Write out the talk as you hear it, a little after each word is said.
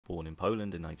Born in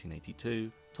Poland in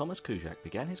 1982, Tomasz Kuszczak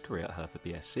began his career at Hertha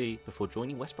BSC before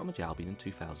joining West Bromwich Albion in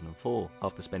 2004.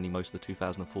 After spending most of the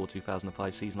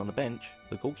 2004-2005 season on the bench,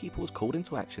 the goalkeeper was called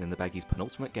into action in the Baggies'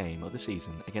 penultimate game of the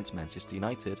season against Manchester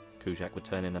United. Kuszczak would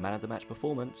turn in a man-of-the-match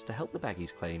performance to help the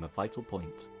Baggies claim a vital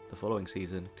point. The following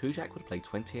season, Kuszczak would play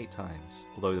 28 times.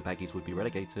 Although the Baggies would be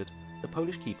relegated, the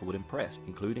Polish keeper would impress,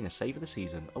 including a save of the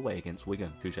season away against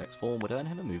Wigan. Kuszczak's form would earn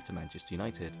him a move to Manchester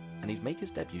United, and he'd make his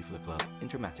debut for the club in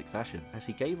dramatic fashion, as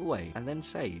he gave away and then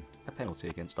saved a penalty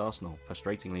against Arsenal.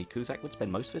 Frustratingly, Kuszczak would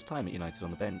spend most of his time at United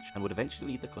on the bench, and would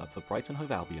eventually leave the club for Brighton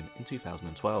Hove Albion in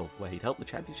 2012, where he'd helped the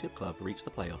Championship club reach the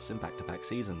playoffs in back-to-back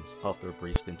seasons. After a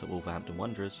brief stint at Wolverhampton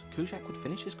Wanderers, Kuszczak would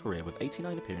finish his career with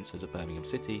 89 appearances at Birmingham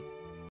City,